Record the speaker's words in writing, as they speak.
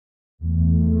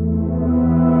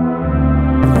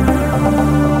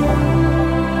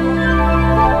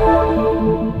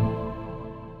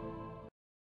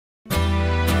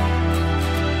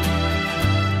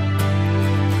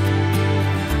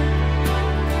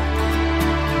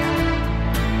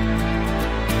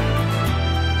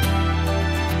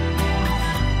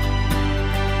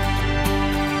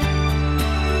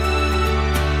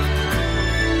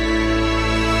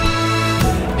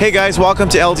Hey guys, welcome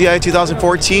to LDI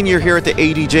 2014. You're here at the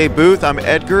ADJ booth. I'm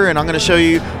Edgar and I'm going to show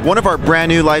you one of our brand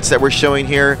new lights that we're showing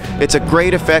here. It's a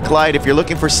great effect light if you're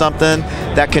looking for something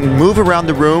that can move around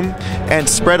the room and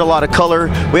spread a lot of color.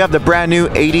 We have the brand new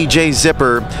ADJ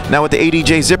Zipper. Now with the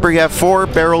ADJ Zipper you have 4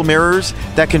 barrel mirrors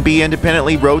that can be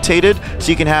independently rotated so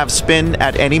you can have spin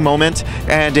at any moment,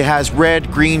 and it has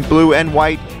red, green, blue and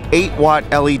white 8-watt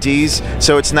LEDs,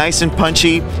 so it's nice and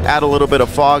punchy, add a little bit of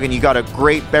fog, and you got a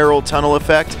great barrel tunnel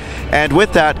effect. And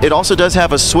with that, it also does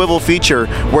have a swivel feature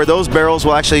where those barrels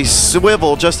will actually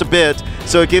swivel just a bit,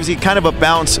 so it gives you kind of a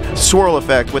bounce swirl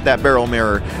effect with that barrel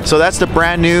mirror. So that's the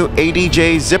brand new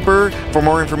ADJ Zipper. For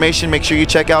more information, make sure you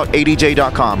check out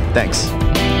adj.com. Thanks.